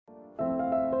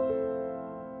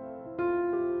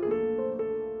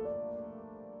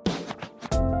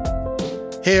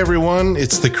Hey everyone,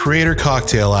 it's the Creator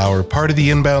Cocktail Hour, part of the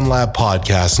Inbound Lab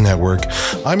podcast network.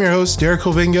 I'm your host,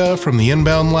 Darryl from the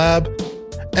Inbound Lab.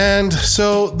 And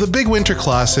so the Big Winter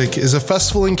Classic is a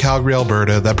festival in Calgary,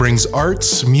 Alberta that brings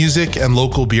arts, music, and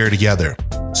local beer together.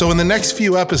 So in the next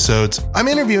few episodes, I'm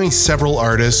interviewing several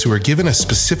artists who are given a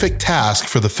specific task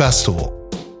for the festival.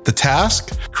 The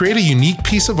task? Create a unique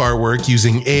piece of artwork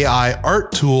using AI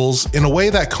art tools in a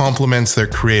way that complements their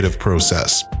creative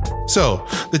process. So,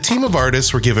 the team of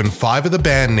artists were given 5 of the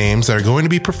band names that are going to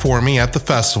be performing at the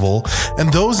festival,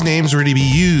 and those names were to be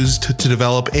used to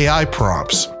develop AI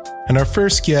prompts. And our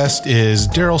first guest is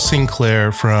Darryl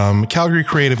Sinclair from Calgary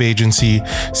creative agency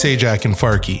Sajak and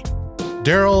Farki.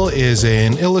 Darryl is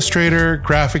an illustrator,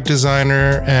 graphic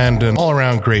designer, and an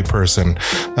all-around great person.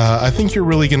 I think you're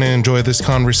really going to enjoy this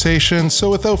conversation, so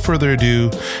without further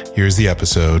ado, here's the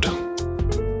episode.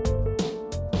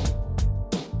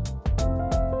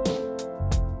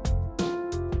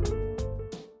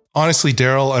 Honestly,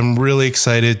 Darryl, I'm really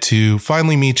excited to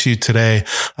finally meet you today.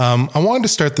 I wanted to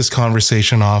start this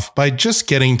conversation off by just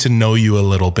getting to know you a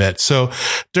little bit. So,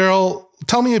 Darryl,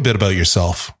 tell me a bit about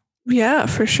yourself. Yeah,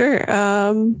 for sure.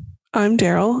 I'm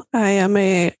Darryl. I am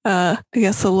a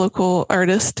local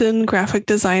artist and graphic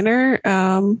designer.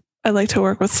 I like to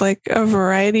work with like a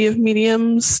variety of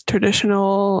mediums,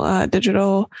 traditional,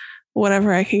 digital,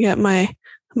 whatever I can get my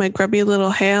grubby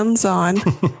little hands on.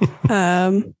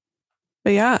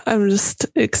 But yeah, I'm just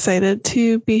excited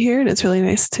to be here, and it's really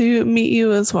nice to meet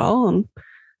you as well. And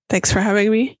thanks for having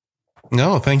me.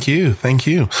 No, thank you. Thank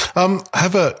you. I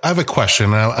have a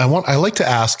question. I like to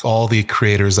ask all the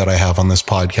creators that I have on this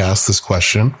podcast this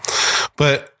question,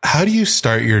 but how do you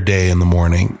start your day in the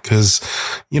morning? Because,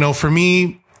 for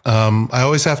me, I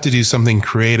always have to do something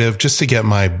creative just to get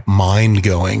my mind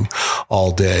going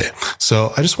all day.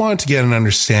 So I just wanted to get an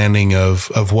understanding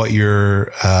of what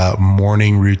your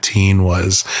morning routine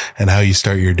was and how you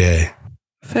start your day.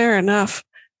 Fair enough.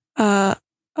 I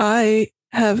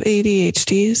have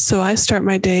ADHD, so I start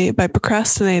my day by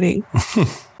procrastinating.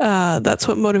 That's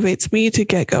what motivates me to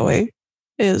get going,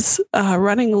 is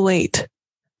running late.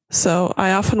 So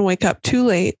I often wake up too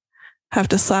late, have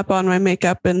to slap on my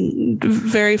makeup and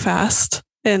very fast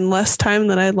in less time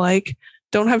than I'd like,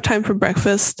 don't have time for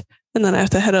breakfast, and then I have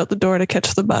to head out the door to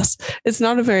catch the bus. It's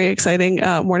not a very exciting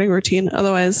morning routine.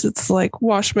 Otherwise, it's like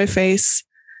wash my face,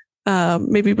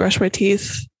 maybe brush my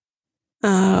teeth.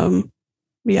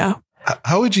 Yeah.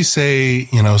 How would you say,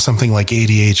 something like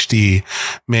ADHD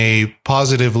may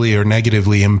positively or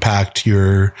negatively impact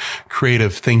your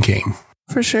creative thinking?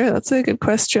 For sure. That's a good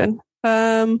question.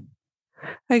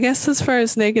 I guess as far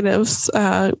as negatives,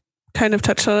 kind of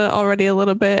touched on it already a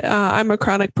little bit. I'm a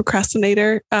chronic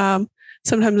procrastinator.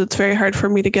 Sometimes it's very hard for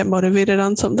me to get motivated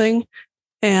on something,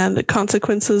 and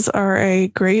consequences are a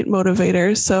great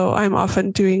motivator. So I'm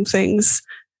often doing things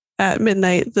at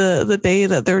midnight the day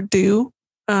that they're due.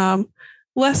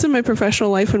 Less in my professional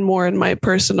life and more in my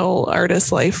personal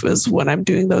artist life is when I'm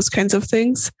doing those kinds of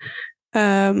things.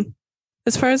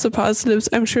 As far as the positives,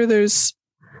 I'm sure there's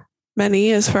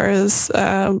many as far as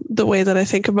the way that I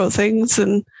think about things.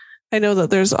 And I know that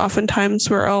there's often times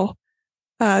where I'll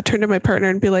turn to my partner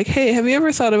and be like, hey, have you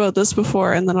ever thought about this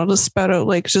before? And then I'll just spout out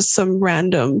like just some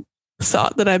random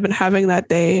thought that I've been having that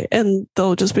day. And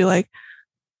they'll just be like,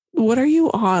 what are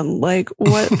you on? Like,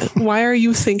 why are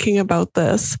you thinking about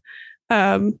this?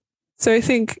 So I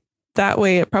think that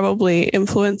way it probably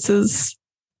influences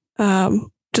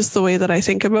just the way that I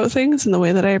think about things and the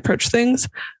way that I approach things.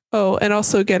 Oh, and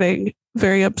also getting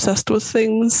very obsessed with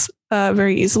things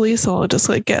very easily. So I'll just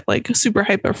like get like super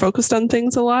hyper focused on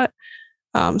things a lot.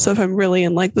 So if I'm really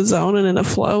in like the zone and in a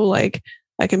flow, like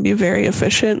I can be very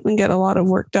efficient and get a lot of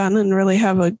work done and really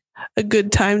have a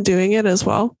good time doing it as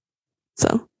well.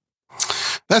 So.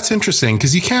 That's interesting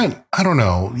because you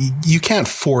can't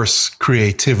force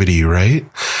creativity, right?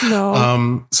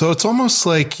 No. So it's almost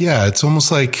like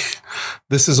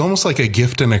this is almost like a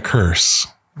gift and a curse,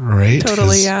 right?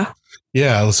 Totally. Yeah.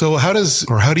 Yeah. So how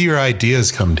do your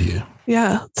ideas come to you?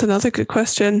 Yeah. It's another good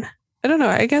question. I don't know.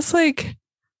 I guess like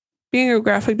being a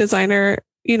graphic designer,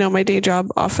 my day job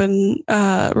often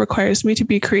requires me to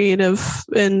be creative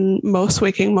in most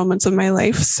waking moments of my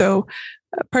life. So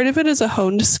part of it is a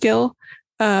honed skill.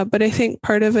 But I think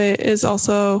part of it is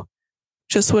also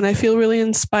just when I feel really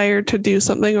inspired to do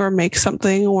something or make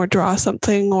something or draw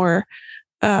something or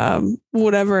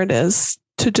whatever it is,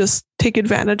 to just take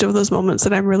advantage of those moments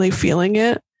that I'm really feeling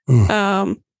it.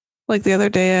 Like the other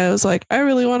day, I was like, I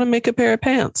really want to make a pair of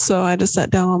pants. So I just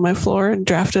sat down on my floor and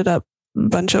drafted up a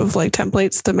bunch of like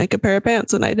templates to make a pair of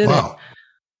pants. And I did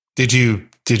it.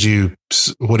 Did did you,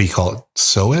 what do you call it?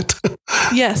 Sew it?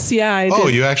 Yes. Yeah. I Oh,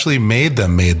 did. you actually made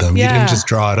them. Yeah. You didn't just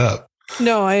draw it up.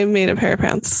 No, I made a pair of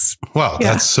pants. Wow.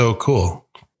 Yeah. That's so cool.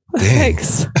 Dang.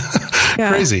 Thanks. Yeah.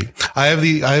 Crazy. I have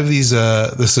these,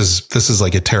 this is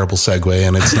like a terrible segue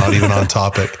and it's not even on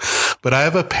topic, but I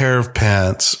have a pair of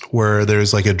pants where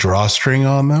there's like a drawstring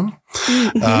on them.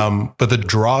 Mm-hmm. But the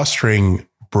drawstring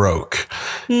broke.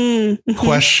 Mm-hmm.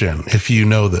 Question, if you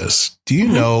know this, do you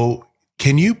know,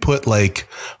 can you put like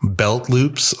belt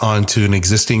loops onto an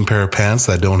existing pair of pants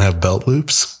that don't have belt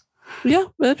loops? Yeah,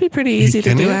 that'd be pretty easy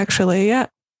to do, actually. Yeah.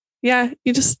 Yeah.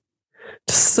 You just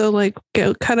so like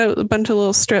cut out a bunch of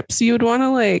little strips. You would want to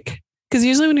like, because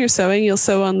usually when you're sewing, you'll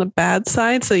sew on the bad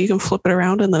side so you can flip it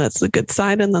around and then it's the good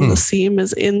side and then the seam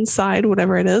is inside,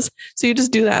 whatever it is. So you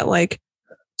just do that like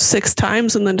 6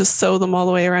 times and then just sew them all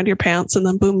the way around your pants and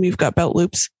then boom, you've got belt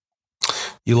loops.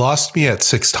 You lost me at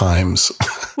 6 times.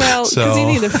 Well, because you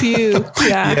need a few.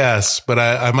 Yeah. Yes, but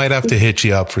I might have to hit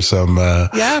you up for some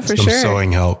for sure.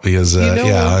 sewing help because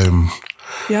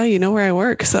Yeah, you know where I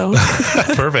work, so.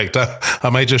 Perfect. I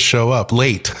might just show up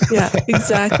late. Yeah,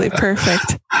 exactly.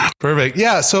 Perfect. Perfect.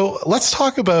 Yeah. So let's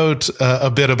talk about a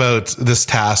bit about this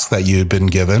task that you've been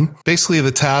given. Basically,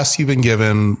 the task you've been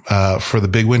given for the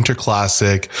Big Winter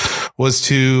Classic was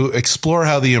to explore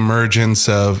how the emergence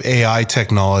of AI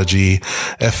technology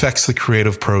affects the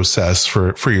creative process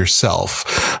for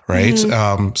yourself, right?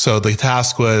 Mm-hmm. So the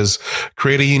task was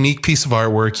create a unique piece of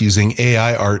artwork using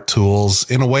AI art tools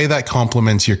in a way that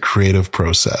complements your creative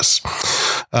process.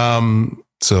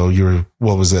 So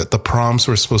what was it? The prompts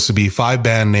were supposed to be 5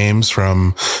 band names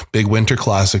from Big Winter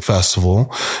Classic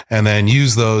Festival, and then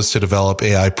use those to develop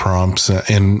AI prompts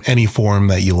in any form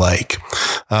that you like.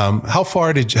 How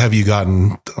far have you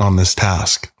gotten on this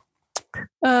task?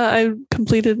 I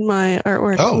completed my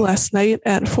artwork last night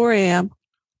at 4 a.m.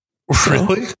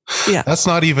 Really? Yeah. That's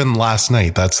not even last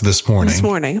night. That's this morning.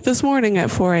 This morning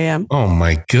at 4 a.m. Oh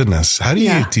my goodness. How do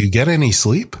you get any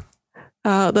sleep?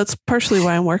 That's partially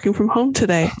why I'm working from home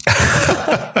today.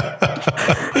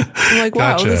 I'm like,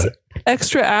 wow, this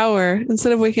extra hour,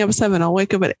 instead of waking up at 7, I'll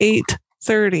wake up at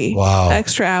 8:30. Wow.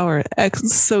 Extra hour.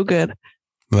 So good.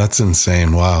 That's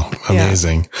insane. Wow.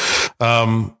 Amazing.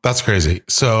 Yeah. That's crazy.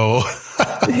 So,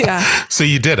 so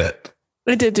you did it.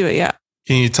 I did do it. Yeah.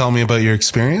 Can you tell me about your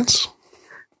experience?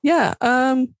 Yeah.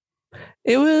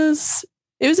 It was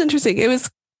interesting. It was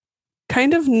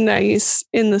kind of nice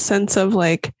in the sense of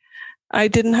like, I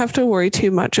didn't have to worry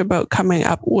too much about coming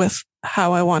up with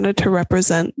how I wanted to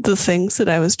represent the things that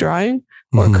I was drawing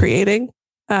or creating.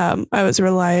 I was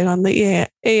relying on the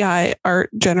AI art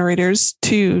generators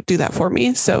to do that for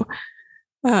me. So,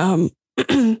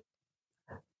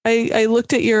 I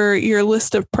looked at your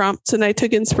list of prompts and I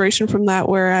took inspiration from that,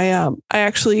 where I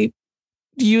actually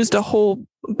used a whole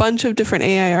bunch of different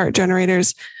AI art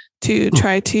generators to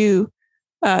try to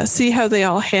see how they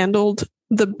all handled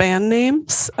the band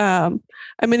names. I'm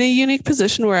in a unique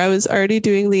position where I was already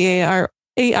doing the AI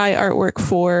artwork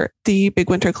for the Big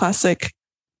Winter Classic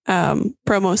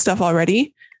promo stuff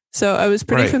already. So I was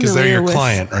pretty familiar because they're your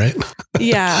client, right?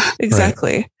 Yeah,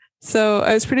 exactly. Right. So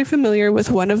I was pretty familiar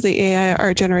with one of the AI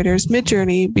art generators,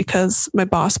 Midjourney, because my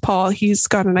boss, Paul, he's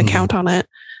got an account on it.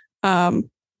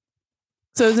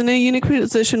 So I was in a unique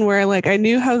position where like I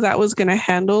knew how that was going to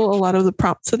handle a lot of the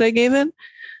prompts that I gave it,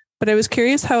 but I was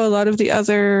curious how a lot of the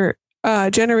other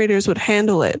generators would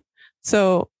handle it.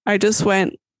 So I just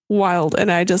went wild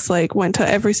and I just like went to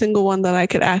every single one that I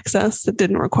could access that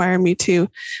didn't require me to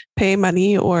pay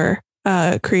money or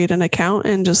create an account,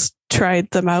 and just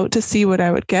tried them out to see what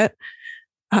I would get.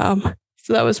 So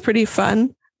that was pretty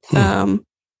fun. I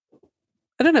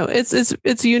don't know.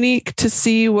 It's unique to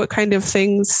see what kind of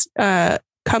things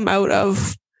come out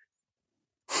of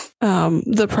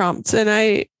the prompts. And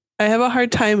I have a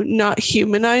hard time not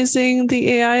humanizing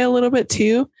the AI a little bit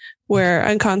too, where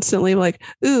I'm constantly like,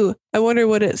 ooh, I wonder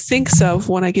what it thinks of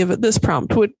when I give it this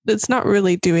prompt. It's not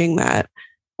really doing that.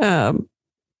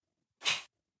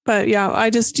 But yeah,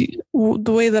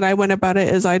 the way that I went about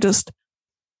it is I just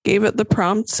gave it the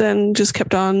prompts and just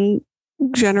kept on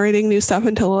generating new stuff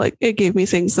until it gave me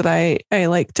things that I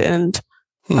liked and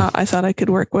I thought I could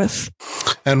work with.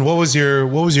 And what was your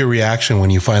reaction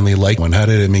when you finally liked one? How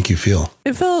did it make you feel?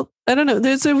 It felt, I don't know,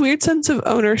 there's a weird sense of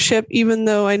ownership, even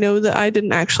though I know that I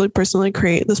didn't actually personally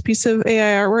create this piece of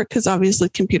AI artwork, because obviously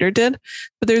computer did.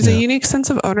 But there's a unique sense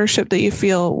of ownership that you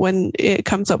feel when it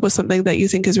comes up with something that you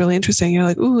think is really interesting. You're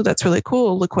like, ooh, that's really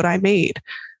cool. Look what I made.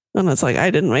 And it's like,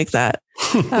 I didn't make that.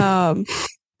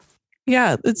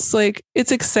 Yeah, it's like,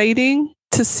 it's exciting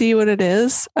to see what it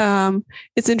is.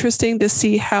 It's interesting to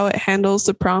see how it handles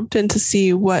the prompt and to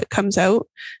see what comes out.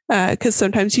 Because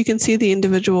sometimes you can see the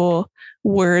individual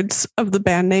words of the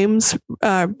band names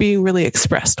being really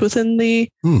expressed within the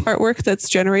artwork that's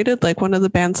generated. Like one of the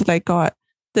bands that I got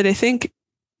that I think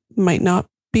might not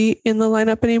be in the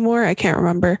lineup anymore, I can't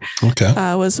remember,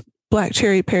 was Black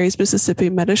Cherry Perry's Mississippi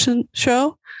Medicine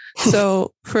Show.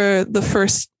 So for the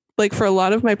first, like for a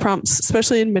lot of my prompts,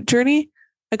 especially in Midjourney,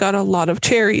 I got a lot of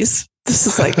cherries. This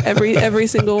is like every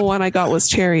single one I got was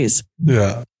cherries.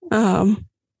 Yeah.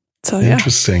 So yeah.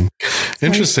 Interesting.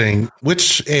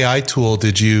 Which AI tool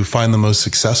did you find the most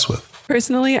success with?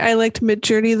 Personally, I liked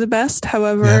Midjourney the best.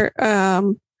 However,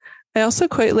 I also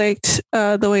quite liked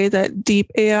the way that Deep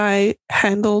AI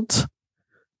handled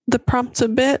the prompts a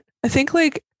bit. I think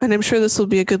and I'm sure this will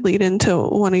be a good lead into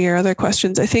one of your other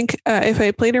questions. I think if I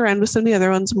played around with some of the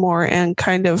other ones more and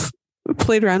kind of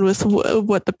played around with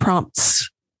what the prompts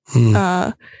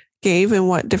gave and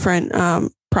what different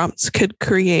prompts could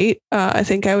create, I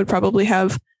think I would probably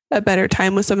have a better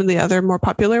time with some of the other more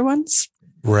popular ones.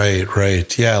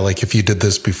 Right. Yeah. Like if you did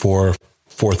this before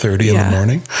 4:30 in the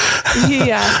morning.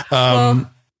 Yeah. Well,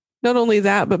 not only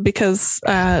that, but because,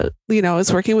 I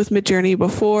was working with Midjourney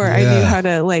before, I knew how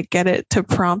to get it to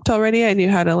prompt already. I knew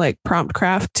how to prompt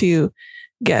craft to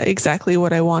get exactly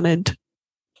what I wanted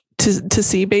to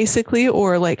see basically,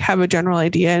 or have a general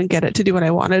idea and get it to do what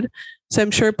I wanted. So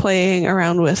I'm sure playing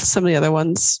around with some of the other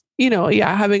ones,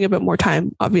 having a bit more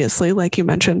time, obviously, like you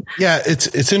mentioned. Yeah,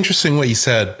 it's interesting what you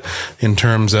said in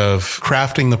terms of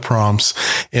crafting the prompts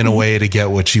in a way to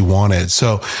get what you wanted.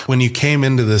 So when you came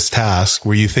into this task,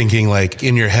 were you thinking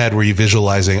in your head, were you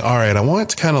visualizing, all right, I want it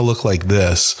to kind of look like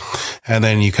this. And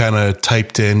then you kind of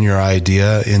typed in your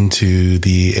idea into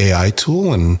the AI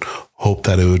tool and hope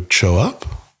that it would show up?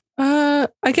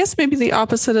 I guess maybe the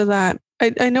opposite of that.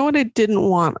 I know what I didn't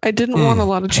want. I didn't want a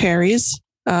lot of cherries.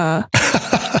 Yeah,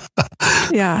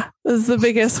 this is the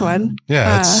biggest one.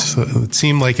 Yeah, it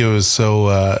seemed like it was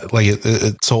so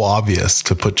it's so obvious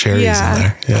to put cherries in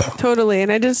there. Yeah, totally.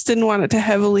 And I just didn't want it to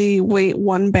heavily weight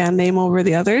one band name over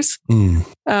the others. So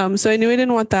I knew I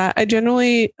didn't want that. I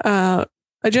generally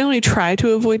try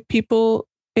to avoid people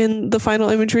in the final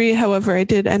imagery. However, I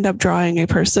did end up drawing a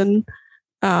person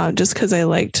just because I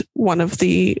liked one of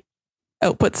the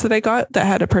outputs that I got that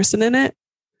had a person in it.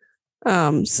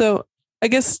 So I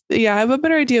guess, I have a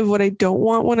better idea of what I don't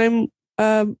want when I'm,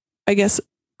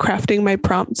 crafting my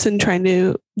prompts and trying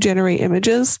to generate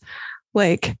images.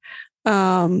 I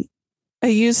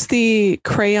use the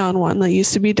crayon one that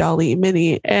used to be Dolly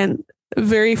Mini, and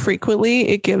very frequently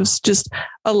it gives just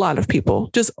a lot of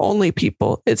people, just only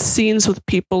people. It's scenes with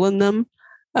people in them.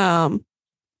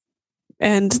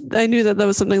 And I knew that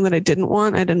was something that I didn't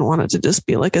want. I didn't want it to just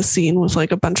be a scene with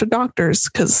a bunch of doctors,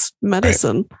 because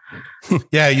medicine. Right.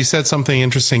 Yeah, you said something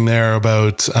interesting there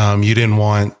about you didn't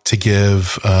want to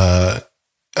give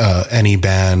any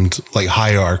band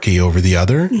hierarchy over the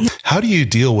other. Mm-hmm. How do you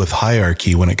deal with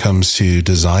hierarchy when it comes to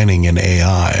designing an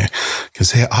AI?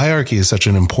 Because hierarchy is such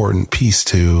an important piece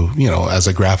to, as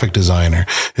a graphic designer,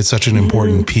 it's such an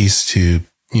important piece to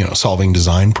solving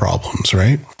design problems,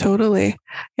 right? Totally.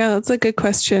 Yeah, that's a good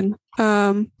question.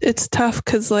 It's tough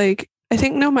because I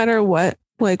think no matter what,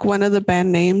 one of the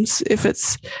band names, if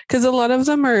it's because a lot of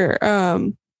them are,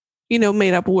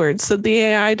 made up words, so the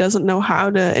AI doesn't know how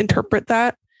to interpret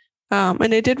that.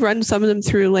 And I did run some of them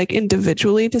through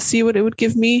individually to see what it would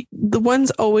give me. The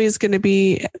one's always going to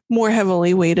be more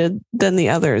heavily weighted than the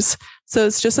others. So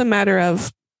it's just a matter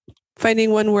of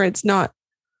finding one where it's not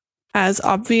as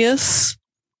obvious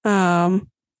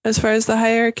as far as the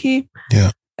hierarchy.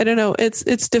 Yeah. I don't know.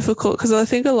 It's difficult because I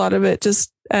think a lot of it,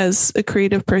 just as a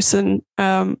creative person,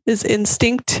 is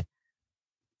instinct,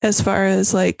 as far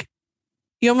as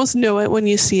you almost know it when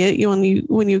you see it.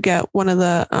 When you get one of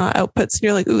the outputs and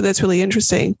you're like, ooh, that's really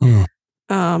interesting.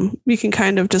 You can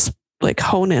kind of just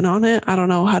hone in on it. I don't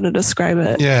know how to describe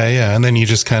it. Yeah. And then you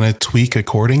just kind of tweak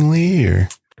accordingly, or?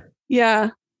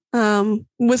 Yeah.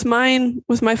 With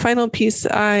my final piece,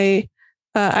 I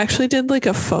actually did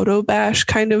a photo bash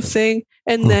kind of thing,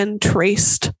 and then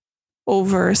traced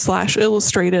over /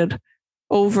 illustrated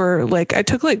over, I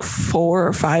took 4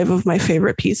 or 5 of my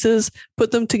favorite pieces,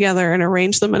 put them together and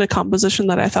arranged them in a composition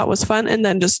that I thought was fun, and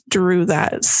then just drew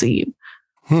that scene.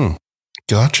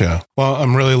 Gotcha. Well,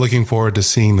 I'm really looking forward to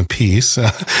seeing the piece.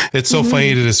 It's so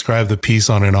funny to describe the piece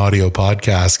on an audio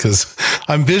podcast because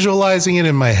I'm visualizing it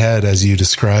in my head as you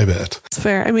describe it. It's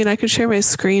fair. I mean, I could share my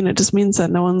screen. It just means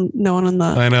that no one in the...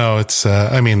 I know. It's,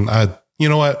 You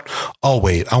know what? I'll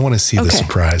wait. I want to see the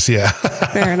surprise. Yeah.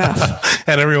 Fair enough.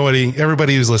 And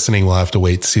everybody who's listening will have to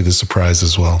wait to see the surprise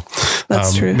as well.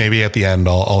 That's true. Maybe at the end,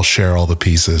 I'll share all the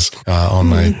pieces on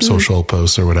my social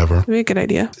posts or whatever. That'd be a good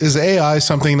idea. Is AI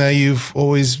something that you've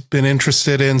always been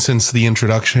interested in since the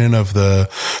introduction of the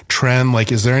trend?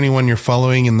 Like, is there anyone you're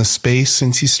following in the space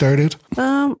since you started?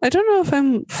 I don't know if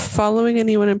I'm following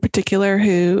anyone in particular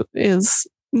who is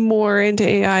more into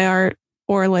AI art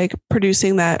or like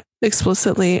producing that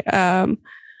explicitly. I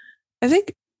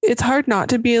think it's hard not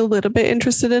to be a little bit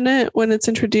interested in it when it's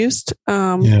introduced.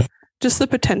 Just the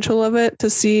potential of it, to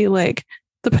see like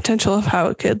the potential of how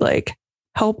it could like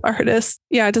help artists.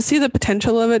 Yeah, to see the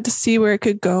potential of it, to see where it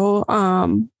could go.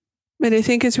 And I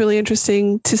think it's really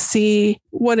interesting to see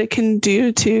what it can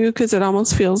do too, because it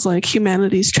almost feels like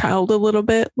humanity's child a little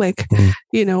bit. Like,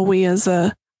 you know, we as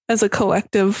a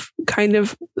collective kind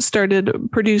of started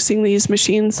producing these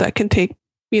machines that can take,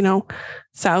 you know,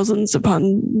 thousands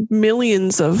upon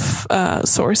millions of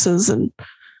sources and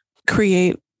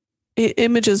create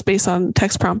images based on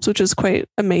text prompts, which is quite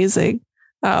amazing.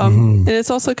 And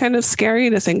it's also kind of scary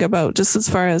to think about, just as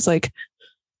far as like,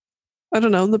 I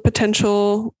don't know, the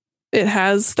potential it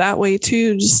has that way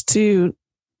too, just to,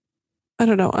 I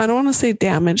don't know, I don't want to say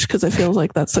damage because I feel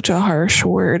like that's such a harsh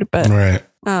word, but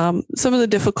some of the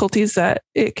difficulties that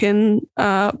it can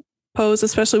pose,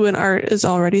 especially when art is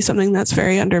already something that's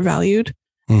very undervalued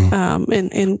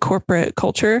in corporate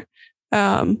culture.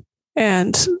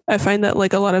 And I find that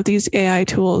like a lot of these AI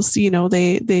tools, you know,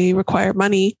 they require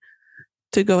money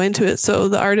to go into it. So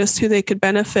the artists who they could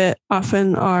benefit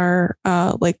often are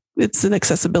like, it's an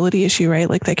accessibility issue, right?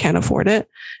 Like they can't afford it.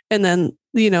 And then,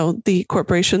 you know, the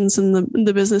corporations and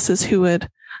the businesses who would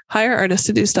hire artists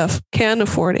to do stuff can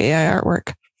afford AI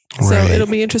artwork. So it'll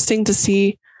be interesting to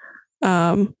see,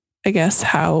 I guess,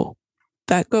 how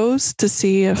that goes, to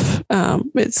see if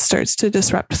it starts to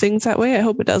disrupt things that way. I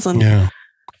hope it doesn't.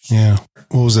 Yeah.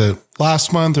 What was it?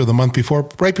 Last month or the month before,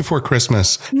 right before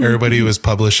Christmas, everybody was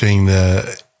publishing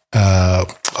the,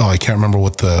 I can't remember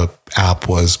what the app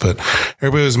was, but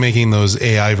everybody was making those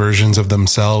AI versions of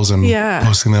themselves and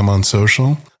posting them on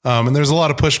social. And there's a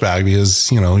lot of pushback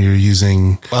because, you know, you're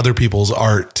using other people's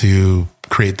art to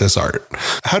create this art.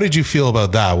 How did you feel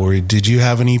about that? Did you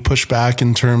have any pushback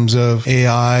in terms of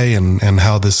AI and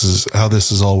how this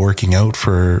is all working out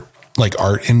for like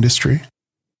art industry?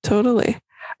 Totally.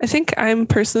 I think I'm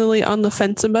personally on the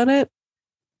fence about it,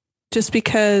 just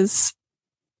because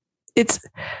I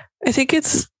think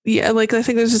there's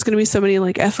just going to be so many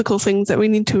like ethical things that we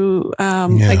need to,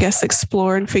 I guess,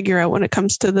 explore and figure out when it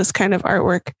comes to this kind of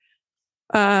artwork.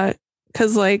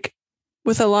 'Cause like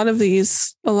with a lot of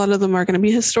them are going to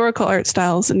be historical art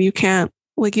styles, and you don't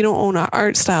own an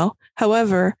art style.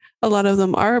 However, a lot of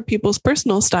them are people's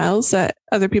personal styles that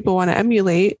other people want to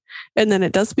emulate. And then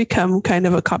it does become kind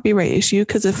of a copyright issue,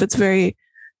 because if it's very,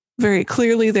 very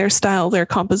clearly their style, their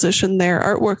composition, their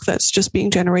artwork that's just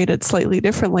being generated slightly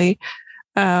differently.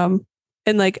 And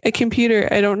like a computer,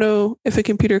 I don't know if a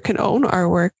computer can own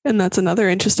artwork. And that's another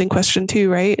interesting question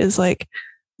too, right? Is like,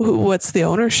 what's the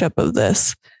ownership of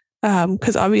this?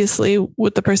 Because obviously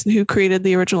with the person who created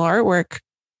the original artwork,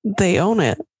 they own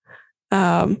it.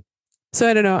 So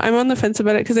I don't know. I'm on the fence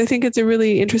about it because I think it's a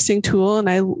really interesting tool, and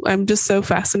I'm just so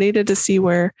fascinated to see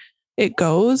where it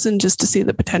goes and just to see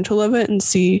the potential of it and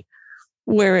see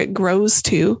where it grows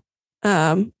to.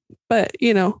 But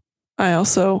you know, I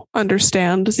also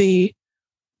understand the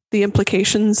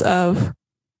implications of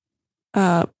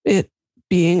it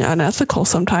being unethical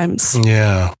sometimes.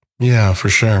 Yeah, for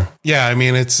sure. Yeah, I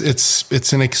mean, it's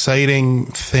an exciting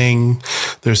thing.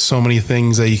 There's so many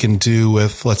things that you can do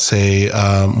with, let's say,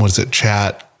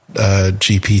 Chat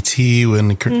GPT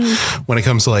when it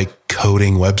comes to like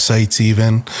coding websites,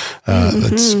 even.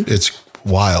 It's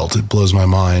wild. It blows my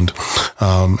mind,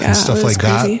 and stuff like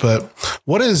crazy. That. But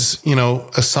what is, you know,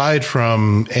 aside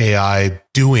from AI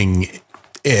doing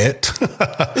it,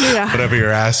 whatever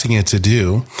you're asking it to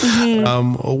do,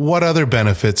 what other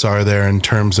benefits are there in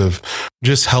terms of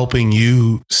just helping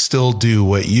you still do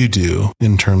what you do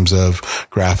in terms of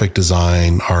graphic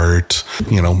design, art,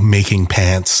 you know, making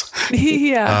pants?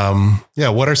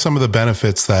 What are some of the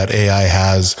benefits that AI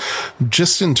has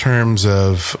just in terms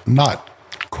of not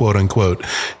quote unquote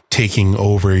taking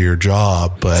over your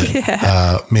job, but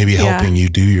maybe helping you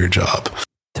do your job?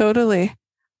 Totally.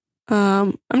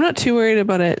 I'm not too worried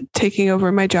about it taking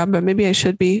over my job, but maybe I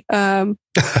should be.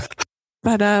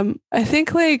 But I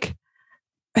think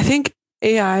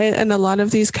AI and a lot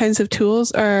of these kinds of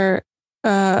tools are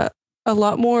a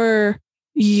lot more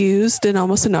used and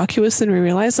almost innocuous than we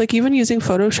realize. Like even using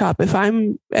Photoshop, if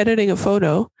I'm editing a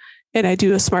photo and I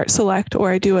do a smart select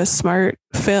or I do a smart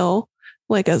fill,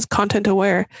 like as content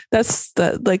aware, that's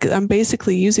like I'm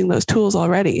basically using those tools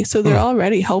already. So they're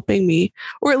already helping me,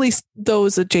 or at least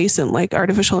those adjacent, like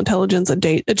artificial intelligence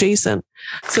adjacent.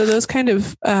 So those kind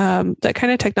of that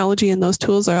kind of technology and those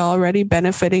tools are already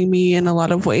benefiting me in a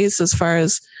lot of ways as far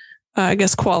as I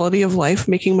guess quality of life,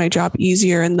 making my job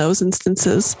easier in those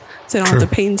instances. So I don't have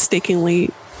to painstakingly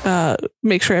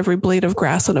make sure every blade of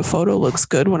grass on a photo looks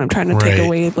good when I'm trying to take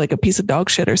away like a piece of dog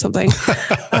shit or something.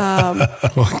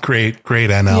 Well, great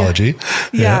analogy.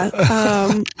 Yeah.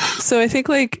 So I think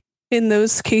like in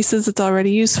those cases, it's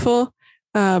already useful.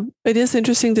 It is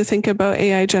interesting to think about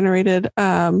AI generated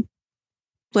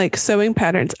like sewing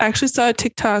patterns. I actually saw a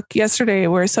TikTok yesterday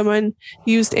where someone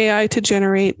used AI to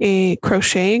generate a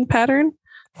crocheting pattern.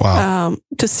 Wow.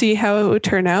 To see how it would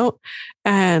turn out.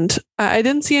 And I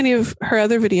didn't see any of her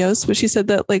other videos, but she said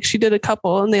that like she did a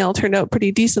couple and they all turned out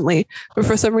pretty decently. But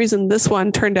for some reason, this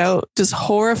one turned out just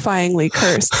horrifyingly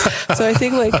cursed. So I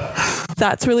think like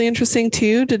that's really interesting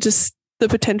too, to just the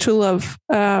potential of,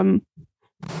 I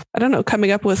don't know,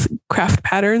 coming up with craft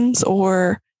patterns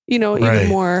or, you know, even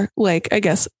more like, I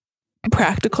guess,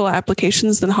 practical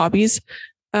applications than hobbies.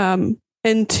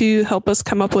 And to help us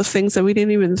come up with things that we didn't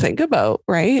even think about,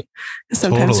 right?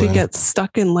 Sometimes we get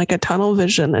stuck in like a tunnel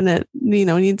vision and it, you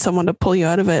know, needs someone to pull you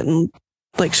out of it and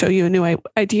like show you a new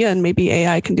idea, and maybe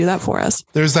AI can do that for us.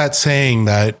 There's that saying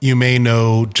that you may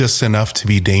know just enough to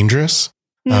be dangerous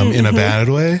in a bad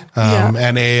way.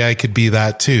 And AI could be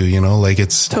that too, you know, like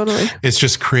it's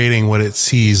just creating what it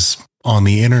sees on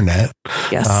the internet.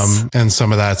 Yes. And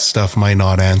some of that stuff might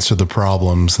not answer the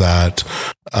problems that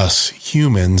us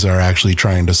humans are actually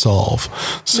trying to solve.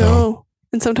 So, no.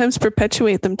 And sometimes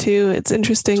perpetuate them too. It's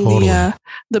interesting,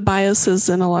 the biases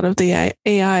in a lot of the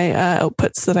AI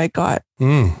outputs that I got.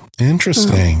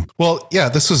 Interesting. Well, yeah,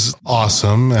 this was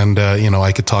awesome. And, you know,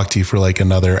 I could talk to you for like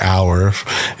another hour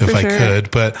if I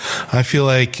could, but I feel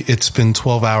like it's been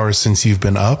 12 hours since you've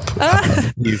been up.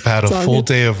 You've had a full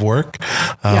day of work.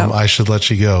 I should let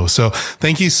you go. So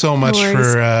thank you so much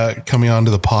for coming on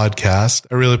to the podcast.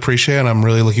 I really appreciate it. And I'm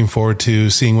really looking forward to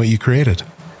seeing what you created.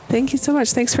 Thank you so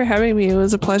much. Thanks for having me. It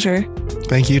was a pleasure.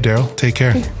 Thank you, Darryl. Take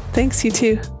care. Thanks. You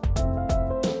too.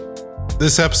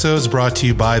 This episode is brought to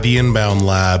you by The Inbound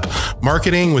Lab,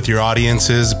 marketing with your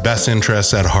audience's best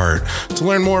interests at heart. To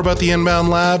learn more about The Inbound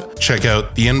Lab, check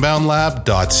out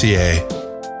theinboundlab.ca.